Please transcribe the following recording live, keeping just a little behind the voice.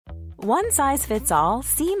One size fits all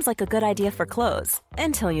seems like a good idea for clothes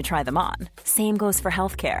until you try them on. Same goes for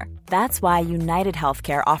healthcare. That's why United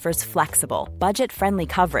Healthcare offers flexible, budget-friendly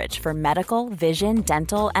coverage for medical, vision,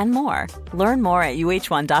 dental, and more. Learn more at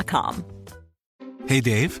uh1.com. Hey,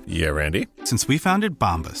 Dave. Yeah, Randy. Since we founded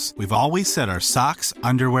Bombas, we've always said our socks,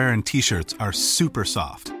 underwear, and T-shirts are super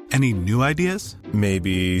soft. Any new ideas?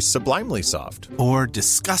 Maybe sublimely soft. Or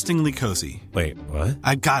disgustingly cozy. Wait, what?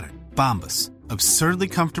 I got it. Bombas. Absurdly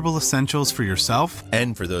comfortable essentials for yourself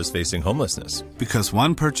and for those facing homelessness. Because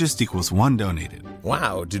one purchased equals one donated.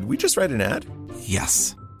 Wow, did we just write an ad?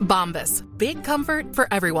 Yes. Bombas. Big comfort for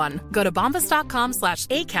everyone. Go to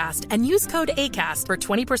bombas.com/ACAST and use code ACAST for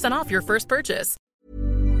 20% off your first purchase.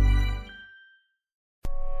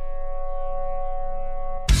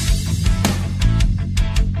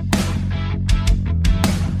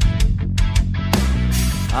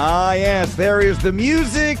 Ah, yes, there is the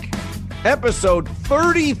music. Episode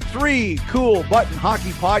 33, Cool Button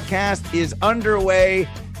Hockey Podcast is underway.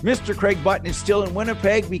 Mr. Craig Button is still in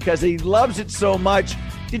Winnipeg because he loves it so much.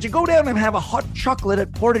 Did you go down and have a hot chocolate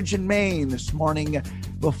at Portage in Maine this morning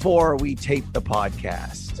before we taped the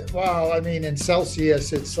podcast? Well, I mean, in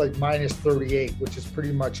Celsius, it's like minus 38, which is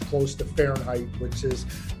pretty much close to Fahrenheit, which is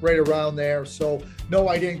right around there. So, no,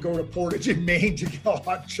 I didn't go to Portage in Maine to get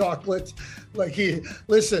hot chocolate.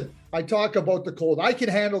 Listen, I talk about the cold. I can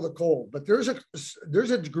handle the cold, but there's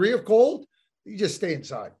a degree of cold. You just stay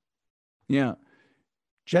inside. Yeah.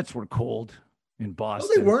 Jets were cold in Boston.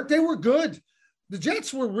 No, they weren't. They were good. The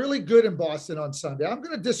Jets were really good in Boston on Sunday. I'm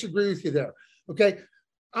going to disagree with you there. Okay.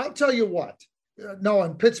 I'll tell you what. No,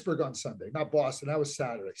 in Pittsburgh on Sunday, not Boston. That was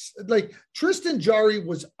Saturday. Like Tristan Jarry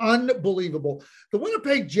was unbelievable. The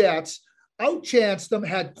Winnipeg Jets outchanced them,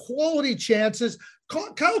 had quality chances.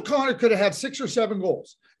 Kyle Connor could have had 6 or 7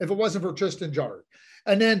 goals if it wasn't for Tristan Jarry.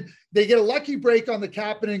 And then they get a lucky break on the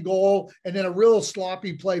Kapanen goal, and then a real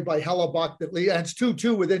sloppy play by Hellebuck that ends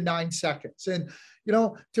 2-2 within 9 seconds. And, you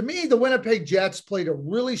know, to me, the Winnipeg Jets played a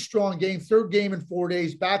really strong game, 3rd game in 4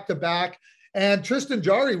 days, back-to-back. And Tristan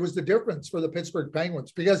Jarry was the difference for the Pittsburgh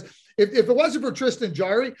Penguins, because if it wasn't for Tristan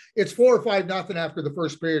Jarry, it's 4 or 5-0 after the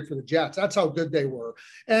first period for the Jets. That's how good they were.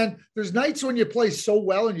 And there's nights when you play so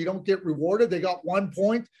well and you don't get rewarded. They got 1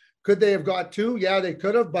 point. Could they have got 2? Yeah, they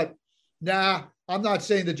could have, but nah, I'm not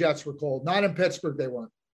saying the Jets were cold. Not in Pittsburgh, they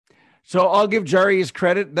weren't. So I'll give Jarry his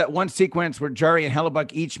credit. That one sequence where Jarry and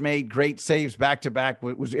Hellebuck each made great saves back-to-back,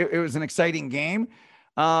 it was an exciting game.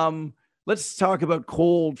 Let's talk about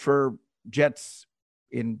cold for Jets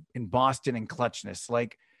in Boston and clutchness.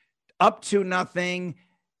 Like up to nothing,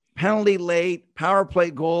 penalty late, power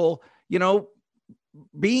play goal. You know,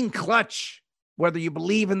 being clutch, whether you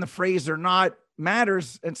believe in the phrase or not,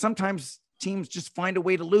 matters. And sometimes teams just find a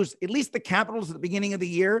way to lose. At least the Capitals at the beginning of the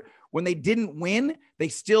year, when they didn't win, they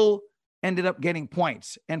still ended up getting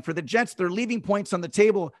points. And for the Jets, they're leaving points on the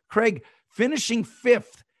table. Craig, finishing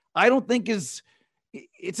 5th, I don't think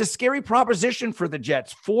it's a scary proposition for the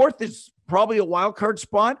Jets. 4th is probably a wild card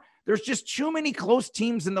spot. There's just too many close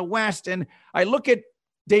teams in the West. And I look at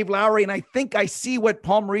Dave Lowry and I think I see what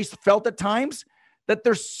Paul Maurice felt at times, that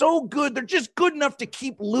they're so good. They're just good enough to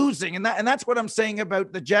keep losing. And that's what I'm saying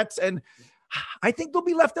about the Jets. And I think they'll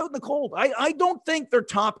be left out in the cold. I don't think they're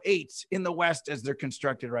top 8 in the West as they're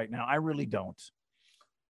constructed right now. I really don't.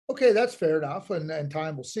 Okay, that's fair enough, and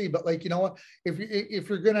time will see. But like, you know what? If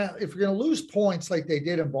you're gonna lose points like they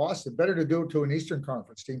did in Boston, better to do it to an Eastern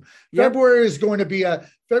Conference team. Yep. February is going to be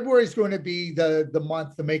the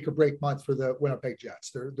month, the make or break month for the Winnipeg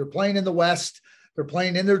Jets. They're playing in the West. They're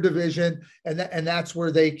playing in their division, and that's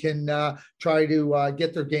where they can try to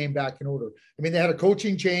get their game back in order. I mean, they had a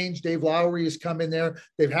coaching change. Dave Lowry has come in there.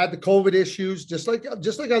 They've had the COVID issues, just like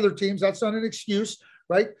other teams. That's not an excuse,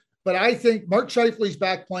 right? But I think Mark Scheifele's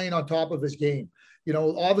back playing on top of his game. You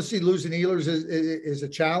know, obviously losing Ehlers is a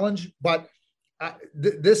challenge, but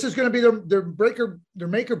this is going to be their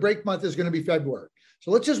make or break month is going to be February.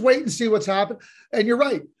 So let's just wait and see what's happened. And you're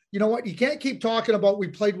right. You know what? You can't keep talking about we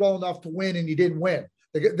played well enough to win and you didn't win.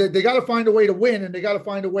 They got to find a way to win, and they got to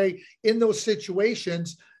find a way in those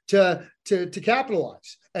situations to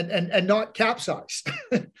capitalize and not capsize.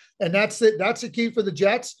 And that's it. That's the key for the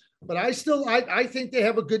Jets. But I think they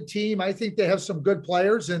have a good team. I think they have some good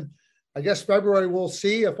players. And I guess February we'll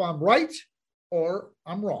see if I'm right or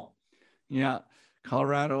I'm wrong. Yeah.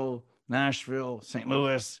 Colorado, Nashville, St.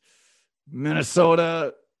 Louis,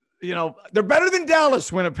 Minnesota, you know, they're better than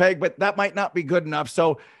Dallas, Winnipeg, but that might not be good enough.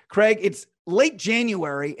 So, Craig, it's late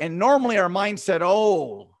January, and normally our mindset,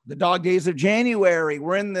 the dog days of January,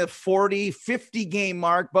 we're in the 40, 50 game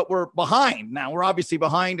mark, but we're behind. Now, we're obviously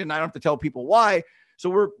behind, and I don't have to tell people why. So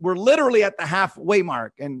we're literally at the halfway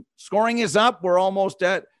mark, and scoring is up. We're almost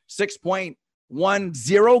at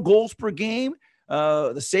 6.10 goals per game.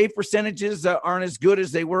 The save percentages aren't as good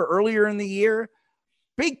as they were earlier in the year.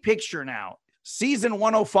 Big picture now, season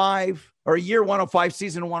 105 or year 105,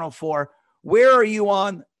 season 104. Where are you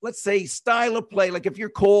on, let's say, style of play? Like if you're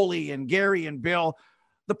Coley and Gary and Bill,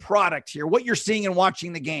 the product here, what you're seeing and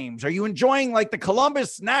watching the games. Are you enjoying like the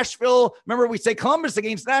Columbus, Nashville? Remember, we say Columbus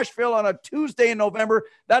against Nashville on a Tuesday in November.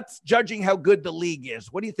 That's judging how good the league is.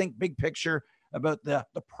 What do you think, big picture, about the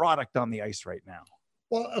product on the ice right now?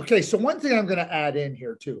 Well, okay. So one thing I'm going to add in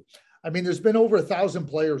here too. I mean, there's been over 1,000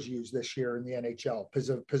 players used this year in the NHL because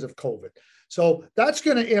of COVID. So that's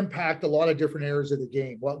going to impact a lot of different areas of the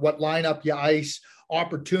game. What lineup you ice,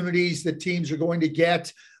 opportunities that teams are going to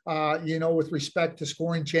get, with respect to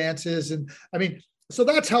scoring chances. And I mean, so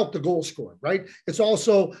that's helped the goal scoring, right? It's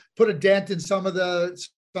also put a dent in some of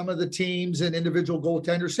the teams and individual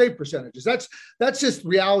goaltender save percentages. That's just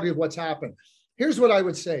reality of what's happened. Here's what I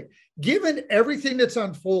would say. Given everything that's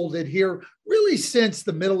unfolded here, really since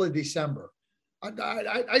the middle of December,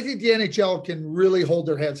 I think the NHL can really hold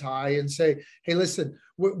their heads high and say, hey, listen,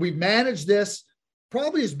 we managed this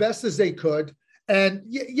probably as best as they could. And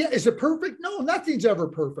yeah, is it perfect? No, nothing's ever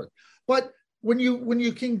perfect. But when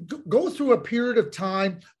you can go through a period of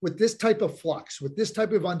time with this type of flux, with this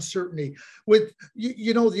type of uncertainty, with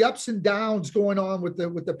the ups and downs going on with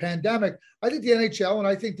the pandemic, I think the NHL and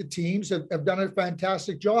I think the teams have done a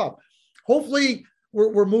fantastic job. Hopefully,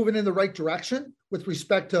 we're moving in the right direction with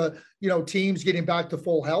respect to teams getting back to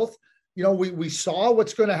full health. We saw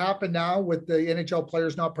what's going to happen now with the NHL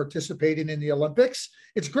players not participating in the Olympics.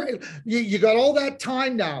 It's great. You got all that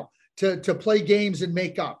time now to play games and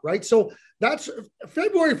make up, right? So that's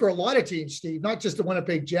February for a lot of teams, Steve, not just the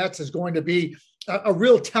Winnipeg Jets, is going to be a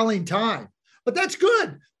real telling time. But that's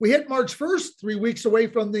good. We hit March 1st, 3 weeks away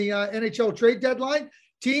from the NHL trade deadline.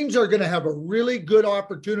 Teams are going to have a really good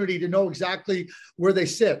opportunity to know exactly where they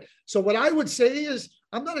sit. So what I would say is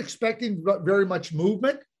I'm not expecting very much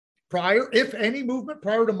movement prior, if any movement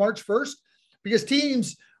prior to March 1st, because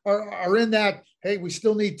teams are in that, hey, we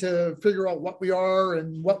still need to figure out what we are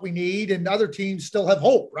and what we need, and other teams still have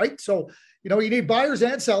hope, right? So, you need buyers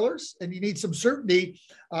and sellers, and you need some certainty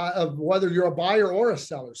of whether you're a buyer or a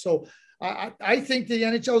seller. So I think the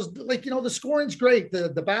NHL is like, the scoring's great.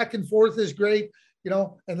 The back and forth is great,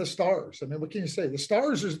 and the stars. I mean, what can you say? The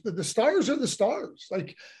stars are the stars.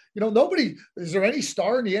 Like, nobody, is there any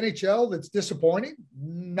star in the NHL that's disappointing?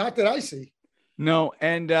 Not that I see. No.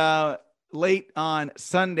 And late on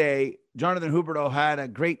Sunday, Jonathan Huberdeau had a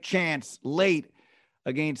great chance late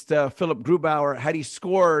against Philip Grubauer. Had he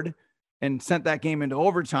scored and sent that game into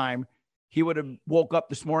overtime, he would have woke up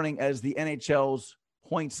this morning as the NHL's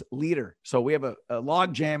points leader. So we have a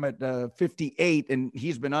log jam at 58, and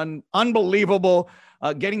he's been unbelievable,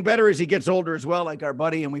 getting better as he gets older as well, like our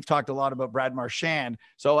buddy. And we've talked a lot about Brad Marchand.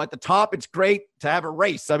 So at the top, it's great to have a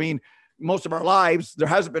race. I mean, most of our lives, there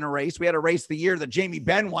hasn't been a race. We had a race the year that Jamie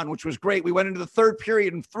Benn won, which was great. We went into the third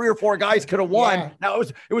period and 3 or 4 guys could have won. Yeah. Now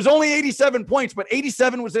it was only 87 points, but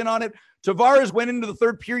 87 was in on it. Tavares went into the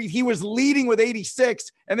third period. He was leading with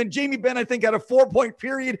 86. And then Jamie Benn, I think, had a 4-point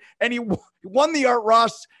period, and he won the Art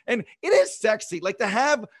Ross. And it is sexy, like to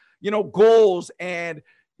have, goals and,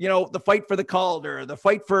 the fight for the Calder, the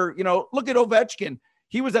fight for, look at Ovechkin.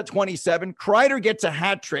 He was at 27. Kreider gets a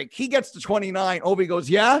hat trick. He gets to 29. Ovi goes,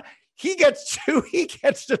 yeah. He gets 2. He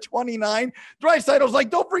gets to 29. Draisaitl's like,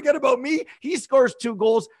 don't forget about me. He scores 2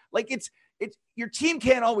 goals. Like it's your team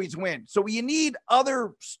can't always win. So you need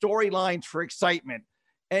other storylines for excitement.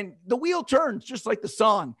 And the wheel turns just like the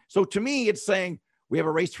song. So to me, it's saying we have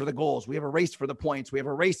a race for the goals. We have a race for the points. We have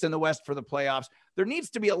a race in the West for the playoffs. There needs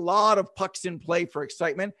to be a lot of pucks in play for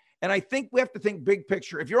excitement. And I think we have to think big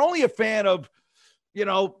picture. If you're only a fan of,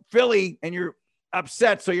 Philly and you're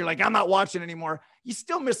upset, so you're like, I'm not watching anymore, you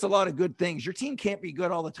still miss a lot of good things. Your team can't be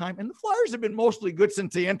good all the time. And the Flyers have been mostly good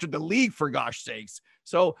since they entered the league, for gosh sakes.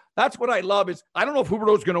 So that's what I love is I don't know if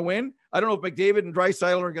Huberdeau's going to win. I don't know if McDavid and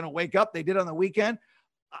Draisaitl are going to wake up. They did on the weekend.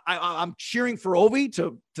 I'm cheering for Ovi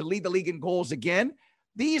to lead the league in goals again.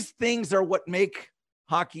 These things are what make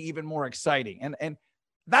hockey even more exciting. And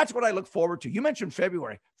that's what I look forward to. You mentioned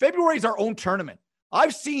February. February is our own tournament.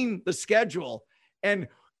 I've seen the schedule, and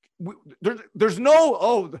there's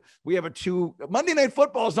no, we have Monday Night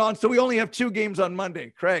Football's on, so we only have 2 games on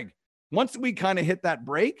Monday. Craig, once we kind of hit that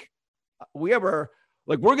break, we're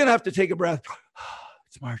going to have to take a breath.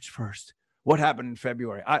 It's March 1st. What happened in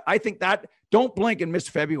February? I think that don't blink and miss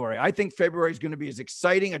February. I think February is going to be as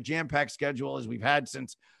exciting a jam-packed schedule as we've had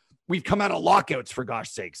since we've come out of lockouts, for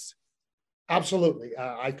gosh sakes. Absolutely.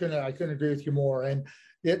 I couldn't agree with you more. And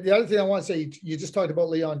the other thing I want to say, you just talked about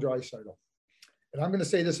Leon Draisaitl. And I'm going to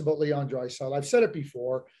say this about Leon Draisaitl. I've said it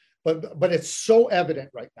before, but it's so evident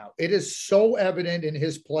right now. It is so evident in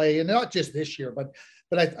his play, and not just this year, but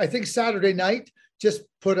I think Saturday night just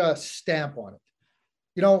put a stamp on it.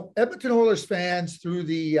 You know, Edmonton Oilers fans through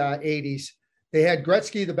the 80s, they had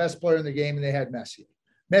Gretzky, the best player in the game, and they had Messier.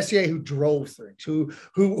 Messier, who drove things,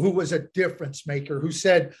 who was a difference maker, who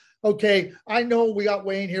said, okay, I know we got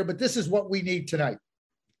Wayne here, but this is what we need tonight.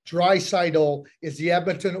 Draisaitl is the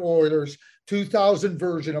Edmonton Oilers 2000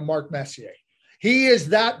 version of Mark Messier. He is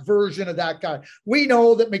that version of that guy. We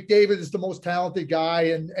know that McDavid is the most talented guy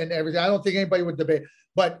and everything. I don't think anybody would debate.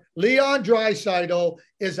 But Leon Draisaitl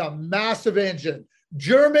is a massive engine.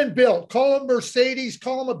 German built. Call him Mercedes,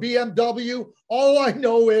 call him a BMW. All I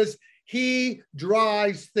know is he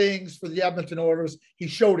drives things for the Edmonton Oilers. He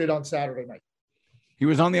showed it on Saturday night. He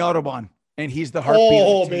was on the Autobahn, and he's the heartbeat.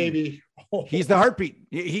 Oh, baby. Oh. He's the heartbeat.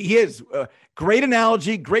 He is. Great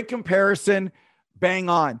analogy, great comparison. Bang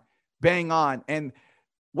on. And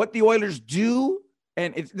what the Oilers do,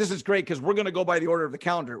 and this is great because we're going to go by the order of the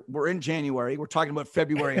calendar. We're in January. We're talking about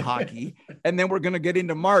February hockey, and then we're going to get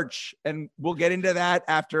into March, and we'll get into that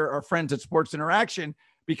after our friends at Sports Interaction,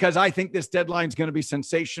 because I think this deadline is going to be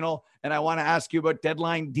sensational, and I want to ask you about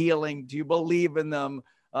deadline dealing. Do you believe in them?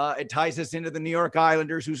 It ties us into the New York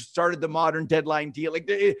Islanders, who started the modern deadline deal.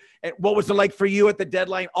 What was it like for you at the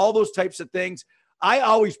deadline? All those types of things. I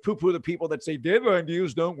always poo-poo the people that say deadline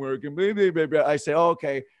deals don't work. And blah, blah, blah, blah. I say, oh,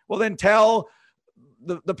 okay, well then tell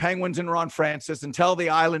the Penguins and Ron Francis, and tell the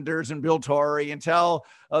Islanders and Bill Torrey, and tell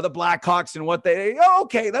the Blackhawks and what they. Oh,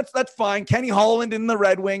 okay, that's fine. Kenny Holland and the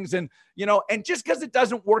Red Wings, and and just because it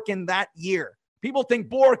doesn't work in that year. People think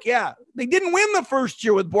Bork, yeah, they didn't win the first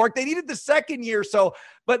year with Bork. They needed the second year. So,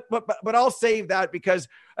 but I'll save that, because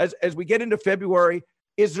as we get into February,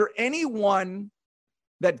 is there anyone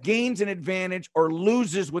that gains an advantage or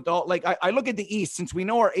loses with all? Like I look at the East, since we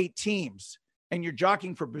know our 8 teams and you're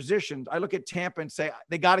jockeying for positions. I look at Tampa and say,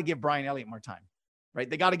 they got to give Brian Elliott more time, right?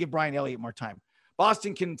 They got to give Brian Elliott more time.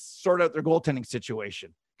 Boston can sort out their goaltending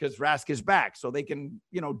situation because Rask is back. So they can,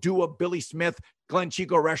 do a Billy Smith, Glenn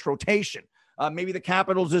Chico Resch rotation. Maybe the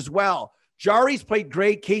Capitals as well. Jari's played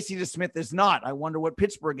great. Casey DeSmith is not. I wonder what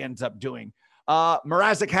Pittsburgh ends up doing.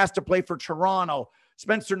 Mrazek has to play for Toronto.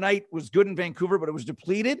 Spencer Knight was good in Vancouver, but it was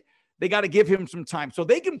depleted. They got to give him some time. So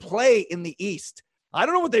they can play in the East. I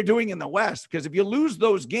don't know what they're doing in the West, because if you lose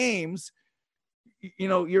those games,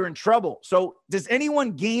 you're in trouble. So does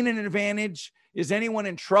anyone gain an advantage? Is anyone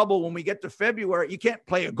in trouble when we get to February? You can't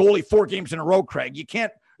play a goalie 4 games in a row, Craig. You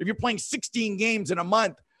can't. If you're playing 16 games in a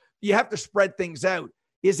month, you have to spread things out.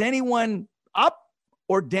 Is anyone up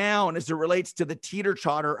or down as it relates to the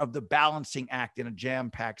teeter-totter of the balancing act in a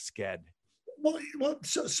jam-packed sched? Well,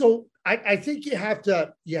 so I think you have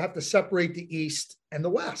to separate the East and the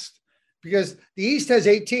West, because the East has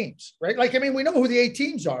 8 teams, right? We know who the 8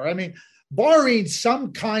 teams are. Barring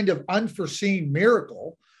some kind of unforeseen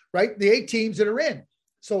miracle, right? The 8 teams that are in.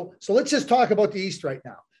 So let's just talk about the East right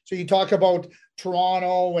now. So you talk about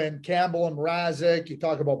Toronto and Campbell and Mrazek. You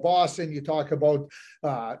talk about Boston. You talk about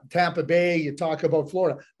Tampa Bay. You talk about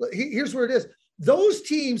Florida. Here's where it is. Those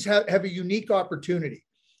teams have a unique opportunity,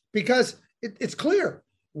 because it's clear.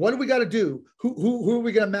 What do we got to do? Who are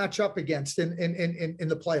we going to match up against in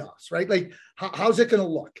the playoffs, right? How's it going to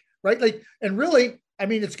look, right? And really,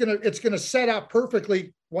 it's going to set up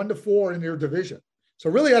perfectly 1-4 in your division. So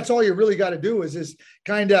really, that's all you really got to do is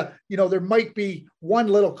kind of, there might be one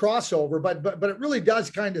little crossover, but it really does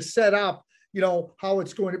kind of set up, how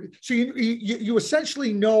it's going to be. So you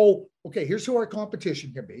essentially know, okay, here's who our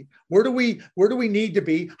competition can be. Where do we need to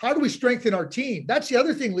be? How do we strengthen our team? That's the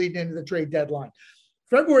other thing leading into the trade deadline.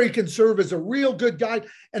 February can serve as a real good guide.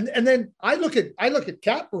 And then I look at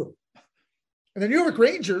cap room, and the New York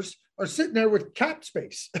Rangers are sitting there with cap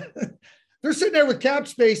space. They're sitting there with cap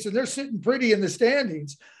space, and they're sitting pretty in the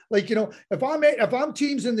standings. If I'm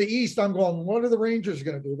teams in the East, I'm going, what are the Rangers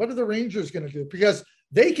going to do? What are the Rangers going to do? Because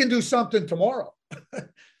they can do something tomorrow.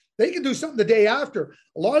 They can do something the day after.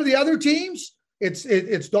 A lot of the other teams,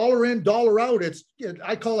 it's dollar in, dollar out.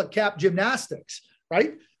 I call it cap gymnastics,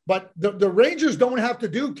 right? But the Rangers don't have to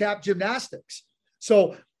do cap gymnastics.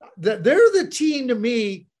 So they're the team to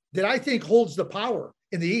me that I think holds the power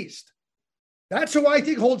in the East. That's who I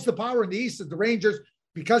think holds the power in the East, is the Rangers,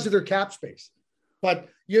 because of their cap space. But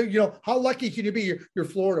how lucky can you be? You're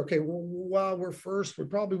Florida. Okay, well, we're first. We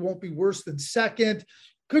probably won't be worse than second.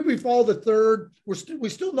 Could we fall to third? We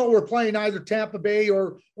still know we're playing either Tampa Bay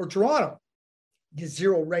or Toronto. You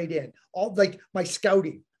zero right in. All my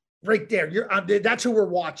scouting. right there. That's who we're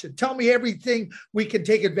watching. Tell me everything we can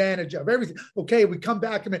take advantage of. Everything. Okay, we come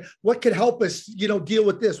back and what could help us, deal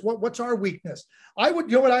with this? What's our weakness? You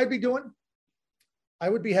know what I'd be doing? I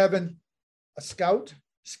would be having a scout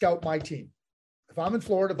my team. If I'm in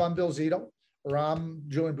Florida, if I'm Bill Zito or I'm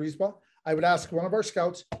Julian Breezeball, I would ask one of our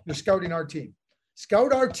scouts, you're scouting our team.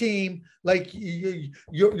 Scout our team like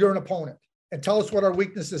you're an opponent and tell us what our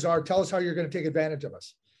weaknesses are. Tell us how you're going to take advantage of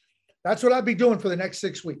us. That's what I'd be doing for the next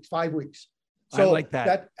 6 weeks, 5 weeks. So I like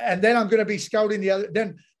that. And then I'm going to be scouting the other.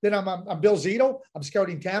 Then I'm Bill Zito. I'm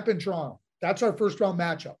scouting Tampa and Toronto. That's our first round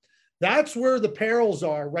matchup. That's where the perils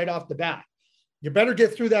are right off the bat. You better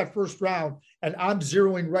get through that first round, and I'm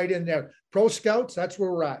zeroing right in there. Pro scouts, that's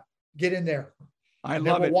where we're at. Get in there. I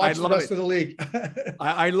love it. Watch the rest of the league.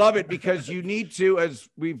 I love it because you need to, as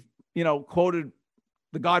we've quoted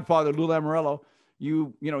the Godfather Lou Lamoriello.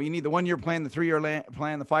 You need the 1 year plan, the 3 year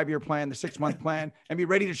plan, the 5 year plan, the 6 month plan, and be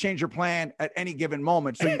ready to change your plan at any given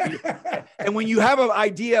moment. So, and when you have an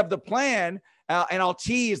idea of the plan, and I'll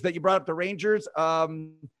tease that you brought up the Rangers.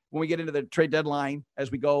 When we get into the trade deadline,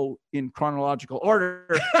 as we go in chronological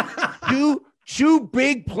order, two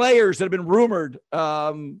big players that have been rumored.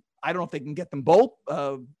 I don't know if they can get them both,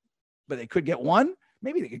 but they could get one.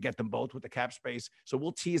 Maybe they could get them both with the cap space. So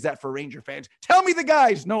we'll tease that for Ranger fans. Tell me the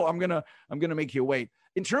guys. No, I'm gonna make you wait.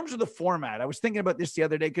 In terms of the format, I was thinking about this the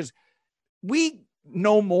other day because we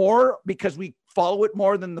know more because we follow it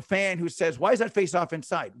more than the fan who says, "Why is that face off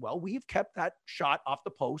inside?" Well, we've kept that shot off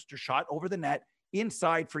the post or shot over the net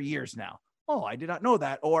inside for years now. Oh, I did not know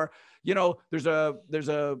that. Or, there's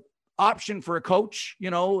a option for a coach,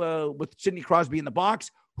 with Sidney Crosby in the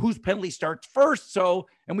box, whose penalty starts first. So,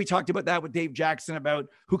 and we talked about that with Dave Jackson about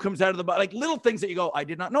who comes out of the box, like little things that you go, I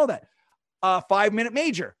did not know that. 5-minute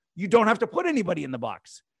major. You don't have to put anybody in the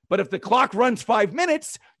box. But if the clock runs 5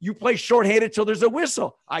 minutes, you play shorthanded till there's a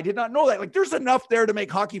whistle. I did not know that. Like there's enough there to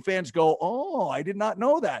make hockey fans go, oh, I did not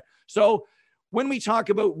know that. So when we talk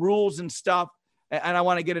about rules and stuff, and I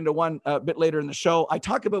want to get into one a bit later in the show, I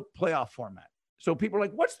talk about playoff format. So people are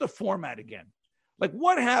like, what's the format again? Like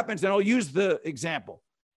what happens? And I'll use the example.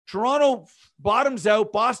 Toronto bottoms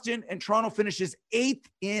out, Boston and Toronto finishes 8th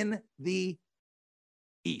in the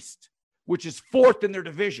East, which is 4th in their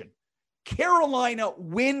division. Carolina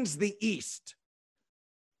wins the East.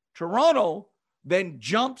 Toronto then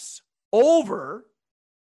jumps over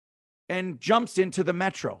and jumps into the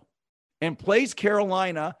Metro and plays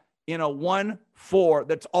Carolina in a 1-4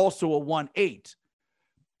 that's also a 1-8.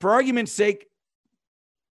 For argument's sake,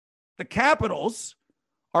 the Capitals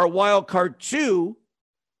are wild card 2.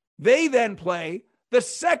 They then play the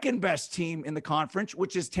second best team in the conference,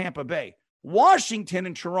 which is Tampa Bay. Washington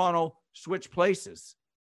and Toronto switch places.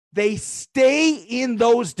 They stay in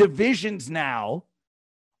those divisions now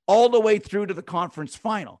all the way through to the conference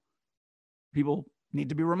final. People need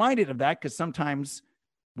to be reminded of that because sometimes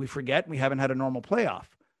we forget we haven't had a normal playoff.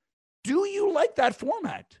 Do you like that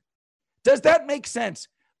format? Does that make sense?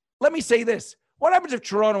 Let me say this. What happens if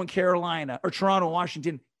Toronto and Carolina or Toronto and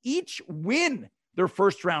Washington each win their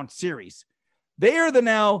first round series? They are the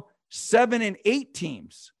now 7 and 8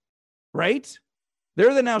 teams, right?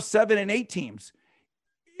 They're the now 7 and 8 teams.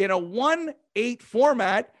 In a 1-8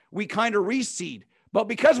 format, we kind of reseed. But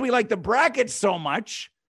because we like the brackets so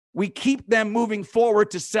much, we keep them moving forward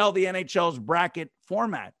to sell the NHL's bracket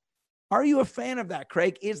format. Are you a fan of that,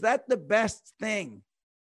 Craig? Is that the best thing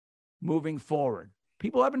moving forward?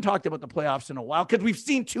 People haven't talked about the playoffs in a while because we've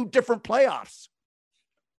seen 2 different playoffs.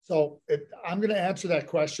 So I'm going to answer that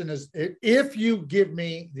question is if you give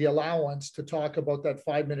me the allowance to talk about that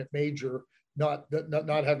 5-minute major, not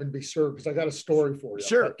having to be served, because I got a story for you.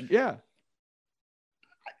 Sure. But yeah.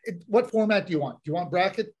 What format do you want? Do you want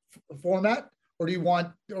bracket format or do you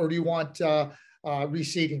want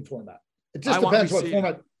reseeding format? It just depends what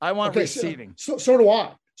format. I want reseeding. So do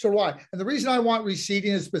I. And the reason I want reseeding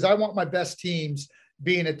is because I want my best teams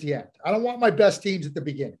being at the end. I don't want my best teams at the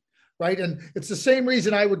beginning, right? And it's the same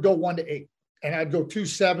reason I would go 1-8, and I'd go 2,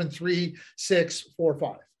 7, 3, 6, 4,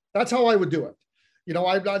 5. That's how I would do it.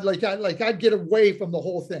 I'd get away from the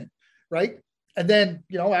whole thing, right? And then,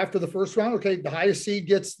 after the first round, okay, the highest seed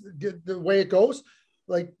gets the way it goes.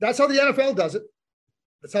 Like that's how the NFL does it.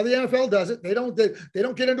 They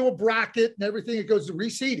don't get into a bracket and everything. It goes to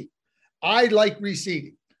reseeding. I like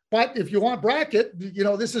reseeding. But if you want bracket,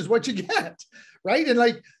 this is what you get, right?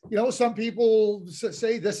 And some people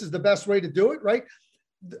say this is the best way to do it, right?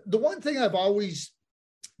 The one thing I've always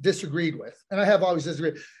disagreed with, and I have always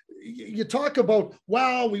disagreed, you talk about,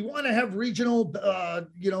 wow, we want to have regional,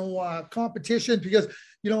 competition because,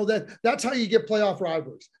 that's how you get playoff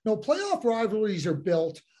rivalries. No, playoff rivalries are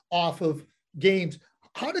built off of games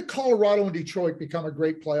How did Colorado and Detroit become a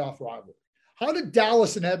great playoff rivalry? How did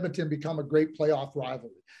Dallas and Edmonton become a great playoff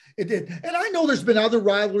rivalry? It did. And I know there's been other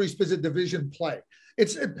rivalries because of division play.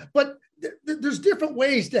 But there's different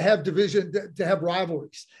ways to have to have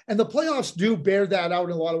rivalries. And the playoffs do bear that out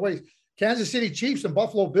in a lot of ways. Kansas City Chiefs and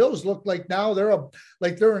Buffalo Bills look like now they're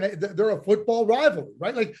a football rivalry,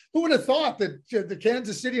 right? Like, who would have thought that the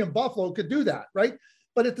Kansas City and Buffalo could do that, right?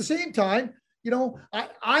 But at the same time,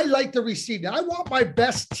 I like the reseeding. I want my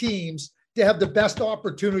best teams to have the best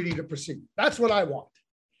opportunity to proceed. That's what I want.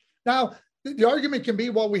 Now, the argument can be,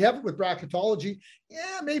 well, we have it with bracketology.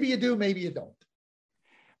 Yeah, maybe you do, maybe you don't.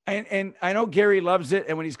 And I know Gary loves it.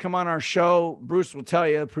 And when he's come on our show, Bruce will tell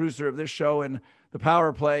you, the producer of this show and the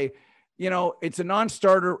Power Play, it's a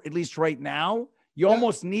non-starter, at least right now. You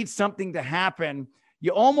almost need something to happen.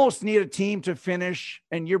 You almost need a team to finish,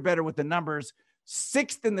 and you're better with the numbers,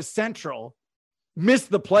 6th in the Central, miss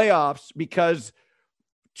the playoffs because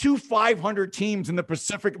 2 500 teams in the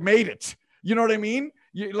Pacific made it. You know what I mean?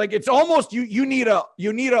 It's almost you need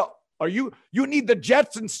the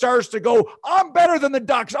Jets and Stars to go, I'm better than the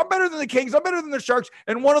Ducks, I'm better than the Kings, I'm better than the Sharks,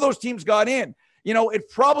 and one of those teams got in. It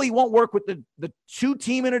probably won't work with the 2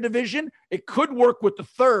 team in a division. It could work with the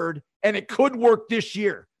 3rd, and it could work this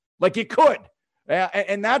year. Like, it could.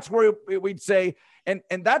 And that's where we'd say, and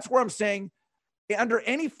that's where I'm saying, under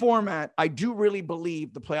any format, I do really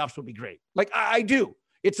believe the playoffs will be great. Like, I do.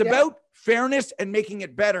 It's about fairness and making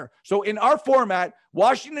it better. So in our format,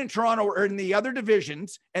 Washington and Toronto are in the other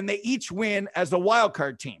divisions, and they each win as a wild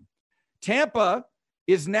card team. Tampa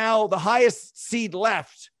is now the highest seed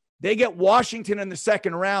left. They get Washington in the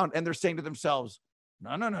second round, and they're saying to themselves,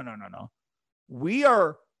 no. We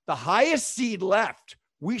are the highest seed left.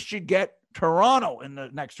 We should get Toronto in the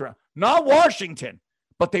next round, not Washington,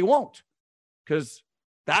 but they won't, because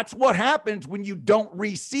that's what happens when you don't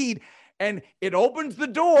reseed. And it opens the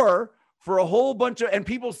door for a whole bunch of, and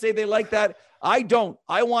people say they like that. I don't.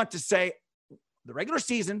 I want to say the regular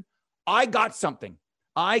season, I got something.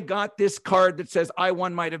 I got this card that says I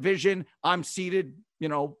won my division. I'm seeded,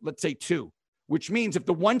 let's say 2, which means if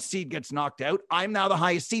the 1 seed gets knocked out, I'm now the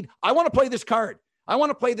highest seed. I want to play this card. I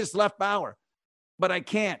want to play this left bower, but I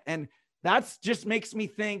can't. And that's just makes me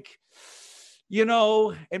think,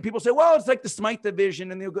 and people say, well, it's like the Smythe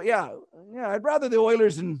division. And they'll go, yeah, I'd rather the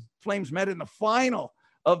Oilers and Flames met in the final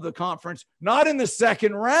of the conference, not in the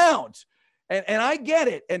second round. And I get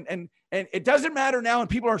it. And it doesn't matter now. And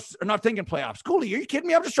people are not thinking playoffs. Cooley, are you kidding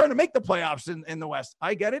me? I'm just trying to make the playoffs in the West.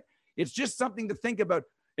 I get it. It's just something to think about.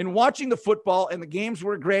 In watching the football, and the games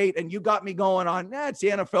were great, and you got me going on, it's the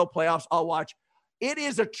NFL playoffs, I'll watch. It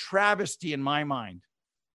is a travesty in my mind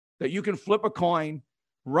that you can flip a coin,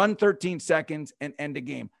 run 13 seconds, and end a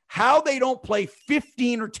game. How they don't play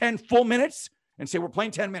 15 or 10 full minutes and say, we're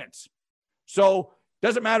playing 10 minutes. So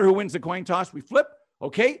doesn't matter who wins the coin toss. We flip.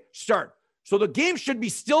 Okay, start. So the game should be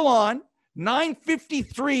still on,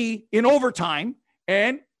 9:53 in overtime,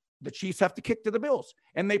 and the Chiefs have to kick to the Bills,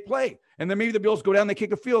 and they play. And then maybe the Bills go down, they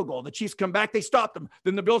kick a field goal. The Chiefs come back, they stop them.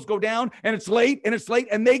 Then the Bills go down, and it's late,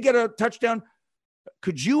 and they get a touchdown.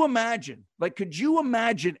 Could you imagine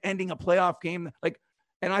ending a playoff game?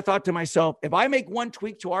 And I thought to myself, if I make one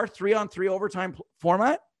tweak to our 3-on-3 overtime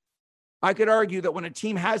format, I could argue that when a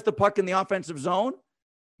team has the puck in the offensive zone,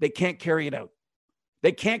 they can't carry it out.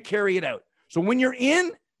 They can't carry it out. So when you're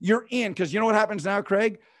in, because you know what happens now,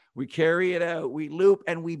 Craig? We carry it out, we loop,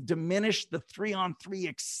 and we've diminished the 3-on-3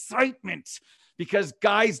 excitement because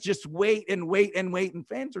guys just wait, and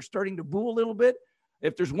fans are starting to boo a little bit.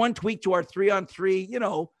 If there's one tweak to our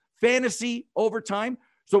 3-on-3, fantasy overtime.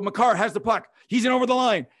 So Makar has the puck. He's in over the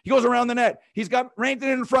line. He goes around the net. He's got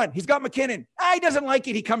Rantanen in front. He's got McKinnon. He doesn't like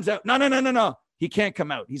it. He comes out. No. He can't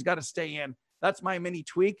come out. He's got to stay in. That's my mini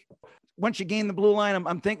tweak. Once you gain the blue line,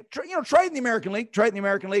 I'm thinking, try it in the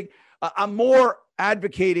American League. I'm more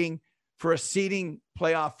advocating for a seeding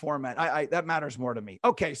playoff format. That matters more to me.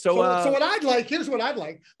 Okay. So what I'd like, here's what I'd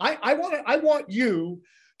like. I want you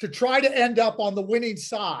to try to end up on the winning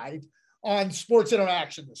side on Sports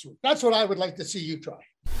Interaction this week. That's what I would like to see you try.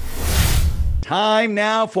 Time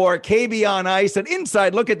now for KB on Ice, an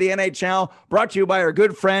inside look at the NHL, brought to you by our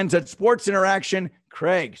good friends at Sports Interaction.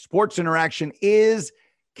 Craig, Sports Interaction is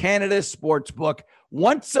Canada's sports book.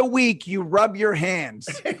 Once a week, you rub your hands.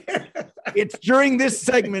 It's during this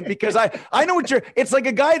segment because I know it's like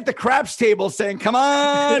a guy at the craps table saying, come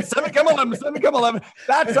on, 7 come 11.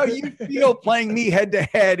 That's how you feel playing me head to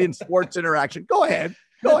head in Sports Interaction. Go ahead.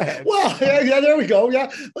 Well, yeah, there we go. Yeah.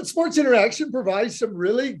 But Sports Interaction provides some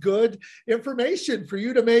really good information for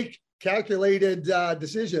you to make calculated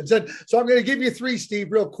decisions. And so I'm going to give you 3,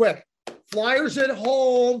 Steve, real quick. Flyers at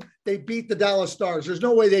home They beat the Dallas Stars. There's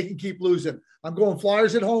no way they can keep losing. I'm going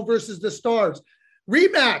Flyers at home versus the Stars.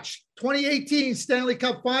 Rematch, 2018 Stanley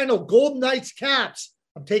Cup Final, Golden Knights Caps.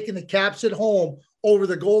 I'm taking the Caps at home over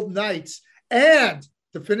the Golden Knights. And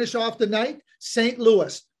to finish off the night, St.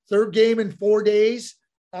 Louis, third game in 4 days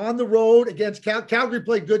on the road against Calgary.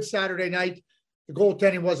 Played good Saturday night. The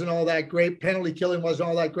goaltending wasn't all that great. Penalty killing wasn't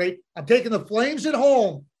all that great. I'm taking the Flames at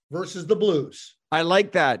home versus the Blues. I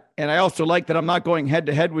like that. And I also like that I'm not going head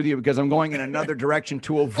to head with you because I'm going in another direction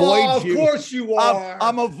to avoid you. Of course you are.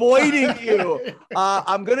 I'm avoiding you.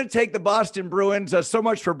 I'm going to take the Boston Bruins. So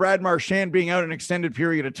much for Brad Marchand being out an extended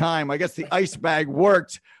period of time. I guess the ice bag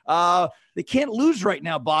worked. They can't lose right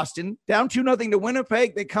now, Boston. Down 2-0 to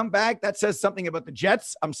Winnipeg. They come back. That says something about the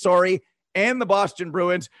Jets. I'm sorry. And the Boston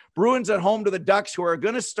Bruins. Bruins at home to the Ducks, who are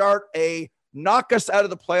going to start a knock us out of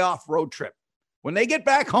the playoff road trip. When they get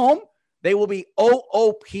back home, they will be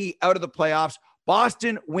OOP out of the playoffs.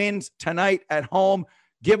 Boston wins tonight at home.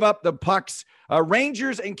 Give up the pucks.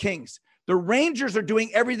 Rangers and Kings. The Rangers are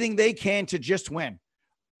doing everything they can to just win.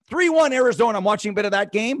 3-1 Arizona. I'm watching a bit of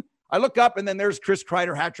that game. I look up and then there's Chris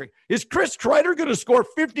Kreider hat trick. Is Chris Kreider going to score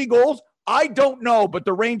 50 goals? I don't know, but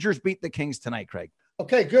the Rangers beat the Kings tonight, Craig.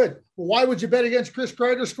 Okay, good. Well, why would you bet against Chris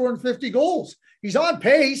Kreider scoring 50 goals? He's on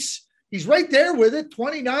pace. He's right there with it,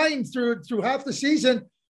 29 through half the season.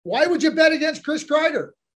 Why would you bet against Chris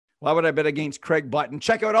Kreider? Why would I bet against Craig Button?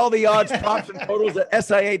 Check out all the odds, props, and totals at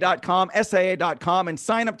SIA.com, and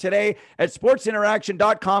sign up today at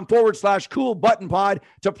sportsinteraction.com/coolbuttonpod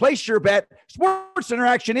to place your bet. Sports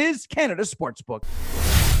Interaction is Canada's sportsbook.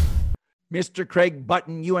 Mr. Craig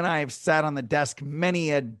Button, you and I have sat on the desk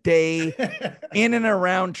many a day in and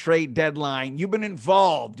around trade deadline. You've been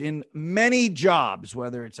involved in many jobs,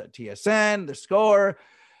 whether it's at TSN, The Score,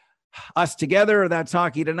 Us Together, That's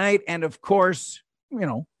Hockey Tonight, and of course, you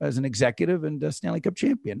know, as an executive and a Stanley Cup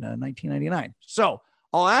champion, 1999. So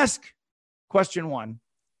I'll ask question one.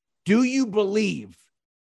 Do you believe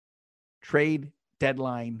trade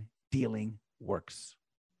deadline dealing works?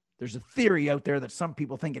 There's a theory out there that some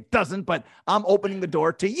people think it doesn't, but I'm opening the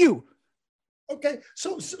door to you. Okay.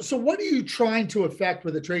 So what are you trying to affect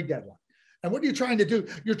with a trade deadline? And what are you trying to do?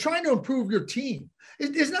 You're trying to improve your team.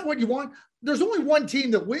 Isn't that what you want? There's only one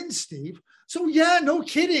team that wins, Steve. So yeah, no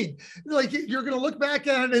kidding. Like you're going to look back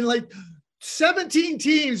at it and like 17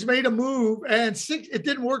 teams made a move and it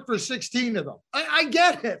didn't work for 16 of them. I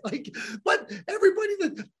get it. Like, but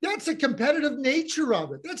everybody, that's a competitive nature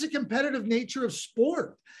of it. That's a competitive nature of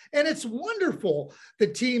sport. And it's wonderful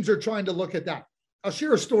that teams are trying to look at that. I'll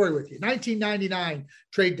share a story with you. 1999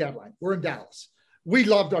 trade deadline. We're in Dallas. We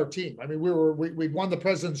loved our team. I mean, we won the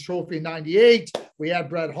President's Trophy in 98. We had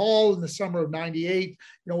Brett Hall in the summer of 98. You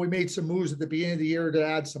know, we made some moves at the beginning of the year to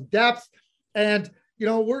add some depth. And, you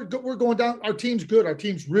know, we're going down. Our team's good. Our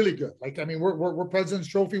team's really good. Like, I mean, we're President's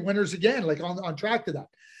Trophy winners again, like on track to that.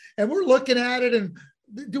 And we're looking at it and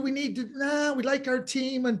do we need to, we like our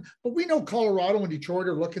team. But we know Colorado and Detroit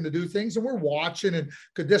are looking to do things and we're watching. And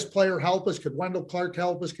could this player help us? Could Wendell Clark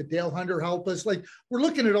help us? Could Dale Hunter help us? Like we're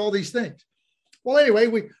looking at all these things. Well, anyway,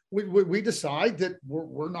 we decide that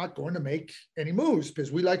we're not going to make any moves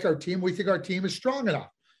because we like our team. We think our team is strong enough.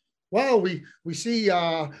 Well, we see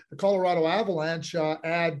the Colorado Avalanche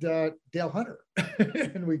add Dale Hunter,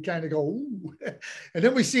 and we kind of go, ooh. And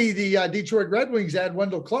then we see the Detroit Red Wings add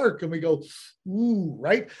Wendell Clark, and we go, ooh,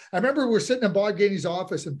 right? I remember we're sitting in Bob Gainey's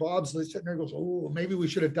office, and Bob's sitting there and goes, oh, maybe we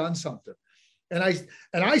should have done something. And I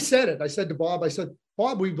said it. I said to Bob,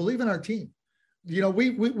 Bob, we believe in our team. You know, we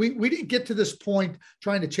didn't get to this point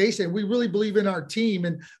trying to chase it. We really believe in our team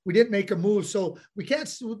and we didn't make a move. So we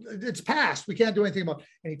can't, it's past. We can't do anything about it.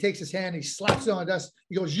 And he takes his hand, he slaps it on us.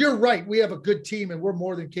 He goes, you're right. We have a good team and we're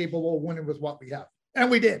more than capable of winning with what we have. And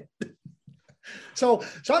we did. So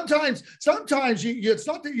sometimes it's not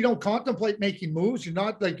that you don't contemplate making moves. You're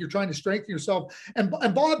not like you're trying to strengthen yourself. And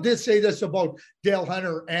Bob did say this about Dale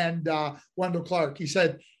Hunter and Wendell Clark. He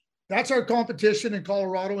said, that's our competition in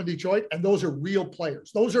Colorado and Detroit, and those are real players.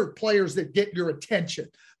 Those are players that get your attention.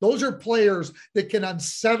 Those are players that can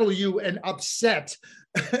unsettle you and upset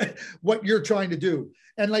what you're trying to do.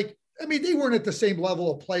 And like, I mean, they weren't at the same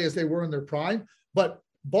level of play as they were in their prime, but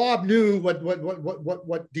Bob knew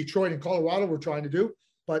what Detroit and Colorado were trying to do,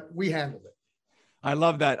 but we handled it. I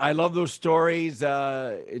love that. I love those stories.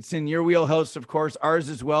 It's in your wheelhouse, of course, ours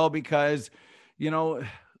as well, because, you know,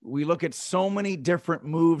 we look at so many different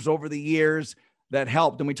moves over the years that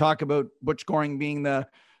helped. And we talk about Butch Goring being the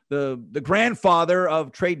grandfather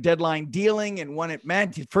of trade deadline dealing and when it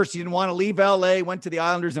meant. First, he didn't want to leave LA, went to the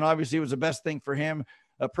Islanders, and obviously it was the best thing for him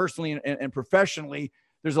personally and professionally.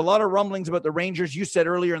 There's a lot of rumblings about the Rangers. You said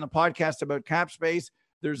earlier in the podcast about cap space.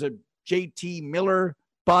 There's a JT Miller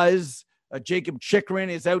buzz. Jacob Chikrin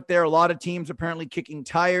is out there. A lot of teams apparently kicking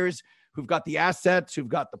tires, who've got the assets, who've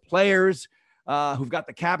got the players, who've got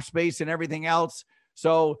the cap space and everything else.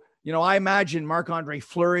 So, I imagine Marc-Andre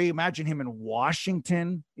Fleury, imagine him in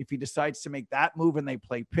Washington if he decides to make that move and they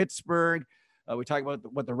play Pittsburgh. We talk about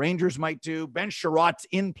what the Rangers might do. Ben Sherratt's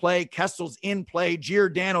in play. Kessel's in play.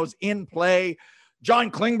 Giordano's in play.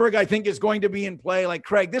 John Klingberg, I think, is going to be in play. Like,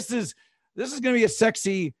 Craig, this is going to be a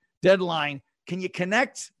sexy deadline. Can you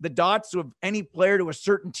connect the dots of any player to a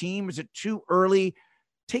certain team? Is it too early?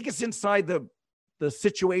 Take us inside the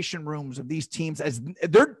situation rooms of these teams as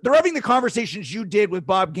they're having the conversations you did with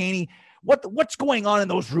Bob Gainey. What's going on in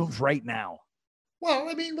those rooms right now? Well,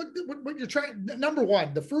 I mean, what you're trying, number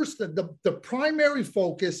one, the primary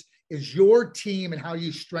focus is your team and how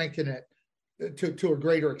you strengthen it to a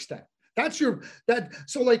greater extent.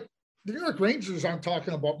 So like the New York Rangers aren't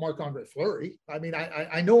talking about Marc-Andre Fleury. I mean,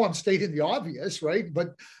 I know I'm stating the obvious, right?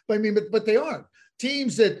 But they aren't.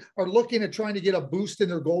 Teams that are looking at trying to get a boost in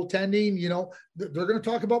their goaltending, they're going to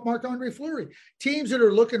talk about Marc-Andre Fleury. Teams that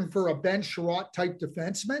are looking for a Ben Sherratt type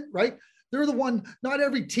defenseman, right? They're the one. Not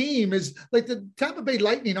every team is like the Tampa Bay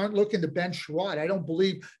Lightning aren't looking to Ben Sherratt. I don't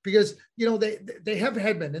believe, because they have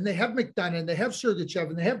Hedman and they have McDonough and they have Sergachev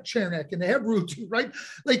and they have Chernak and they have Ruti, right?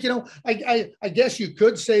 Like, I guess you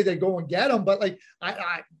could say they go and get them, but like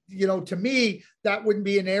to me, that wouldn't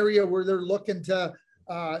be an area where they're looking to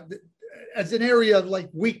as an area of like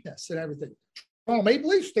weakness and everything. Toronto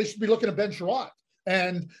Maple Leafs, they should be looking at Ben Sherratt.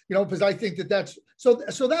 And, because I think that's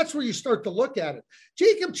that's where you start to look at it.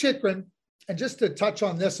 Jacob Chikrin, and just to touch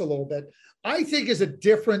on this a little bit, I think is a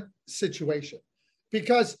different situation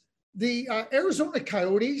because the Arizona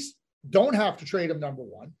Coyotes don't have to trade him, number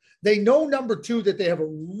one. They know, number two, that they have a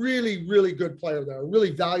really, really good player there, a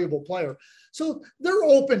really valuable player. So they're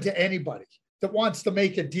open to anybody that wants to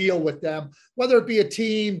make a deal with them, whether it be a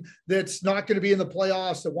team that's not going to be in the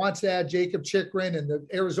playoffs that wants to add Jacob Chikrin, and the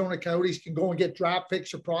Arizona Coyotes can go and get draft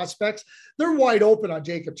picks or prospects. They're wide open on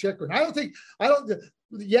Jacob Chikrin.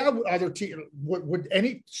 Other team would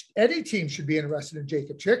any team should be interested in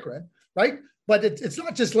Jacob Chikrin, right? But it's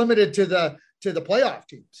not just limited to the playoff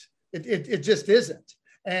teams. It just isn't.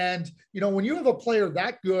 And when you have a player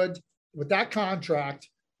that good with that contract,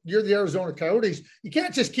 you're the Arizona Coyotes. You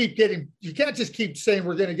can't just keep saying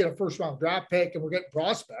we're going to get a first round draft pick and we're getting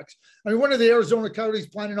prospects. I mean, when are the Arizona Coyotes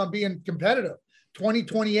planning on being competitive?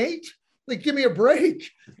 2028? Like, give me a break.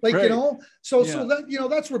 Like, right. So that,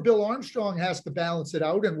 that's where Bill Armstrong has to balance it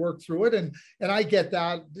out and work through it. And I get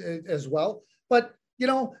that as well. But,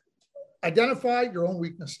 identify your own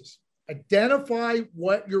weaknesses, identify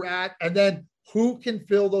what you're at, and then who can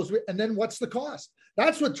fill those, and then what's the cost?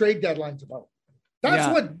 That's what trade deadline's about.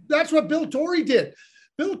 That's what Bill Torrey did.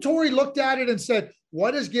 Bill Torrey looked at it and said,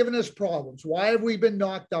 what has given us problems? Why have we been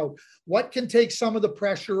knocked out? What can take some of the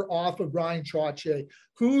pressure off of Brian Trottier?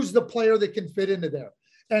 Who's the player that can fit into there?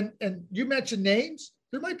 And you mentioned names.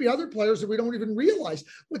 There might be other players that we don't even realize.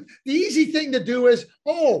 But the easy thing to do is,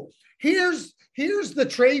 here's the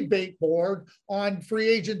trade bait board on free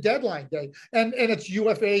agent deadline day. And it's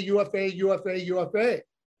UFA.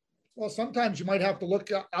 Well, sometimes you might have to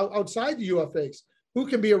look outside the UFAs. Who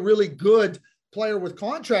can be a really good player with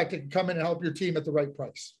contract that can come in and help your team at the right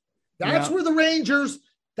price? That's where the Rangers,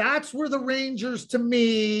 to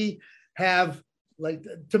me, have, like,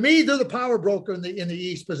 to me, they're the power broker in the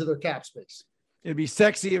East because of their cap space. It'd be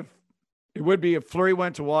sexy if Fleury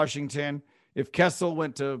went to Washington, if Kessel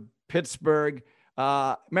went to Pittsburgh.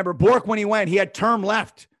 Remember Bork, when he went, he had term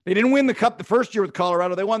left. They didn't win the cup the first year with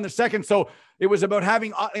Colorado. They won the second. So it was about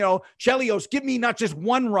having, Chelios, give me not just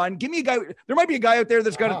one run. Give me a guy. There might be a guy out there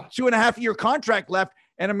that's got a 2.5-year contract left.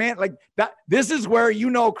 And a man like that. This is where,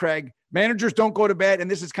 Craig, managers don't go to bed. And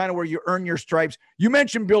this is kind of where you earn your stripes. You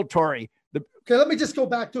mentioned Bill Torrey. Okay, let me just go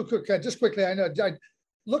back to it just quickly. I know.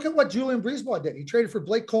 Look at what Julian Brisebois did. He traded for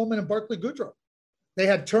Blake Coleman and Barclay Goodrow. They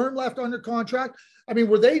had term left under contract. I mean,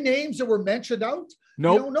 were they names that were mentioned out?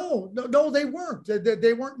 Nope. No, they weren't.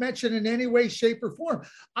 They weren't mentioned in any way, shape, or form.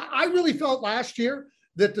 I really felt last year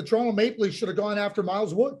that the Toronto Maple Leafs should have gone after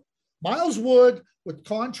Miles Wood. Miles Wood, with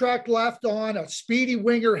contract left on, a speedy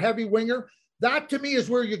winger, heavy winger. That, to me, is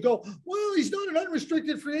where you go, well, he's not an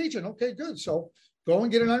unrestricted free agent. Okay, good. So go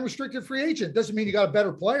and get an unrestricted free agent. Doesn't mean you got a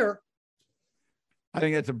better player. I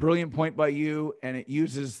think that's a brilliant point by you, and it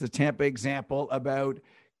uses the Tampa example about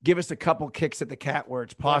give us a couple kicks at the cat where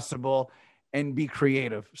it's possible and be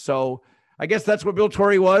creative. So I guess that's what Bill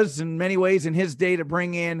Torrey was in many ways in his day, to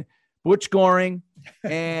bring in Butch Goring,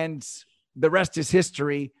 and the rest is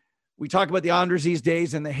history. we talk about the Islanders these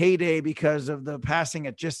days and the heyday because of the passing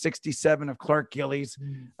at just 67 of Clark Gillies.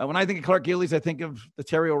 When I think of Clark Gillies, I think of the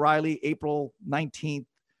Terry O'Reilly, April 19th.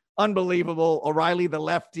 Unbelievable. O'Reilly, the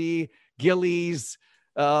lefty, Gillies,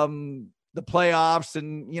 the playoffs.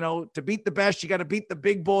 And, to beat the best, you got to beat the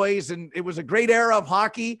big boys. And it was a great era of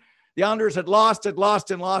hockey. The Islanders had lost,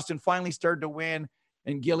 and finally started to win.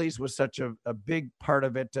 And Gillies was such a big part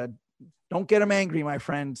of it. Don't get him angry, my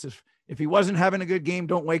friends. If he wasn't having a good game,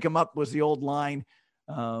 don't wake him up was the old line.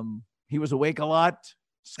 He was awake a lot,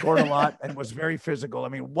 scored a lot, and was very physical. I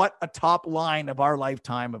mean, what a top line of our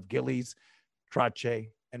lifetime of Gillies, Trottier,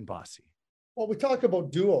 and Bossy. Well, we talk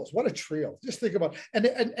about duos. What a trio. Just think about,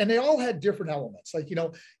 and they all had different elements. Like,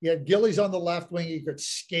 you had Gillies on the left wing. He could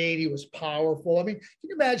skate. He was powerful. I mean, can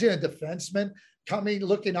you imagine a defenseman coming,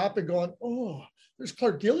 looking up and going, oh, there's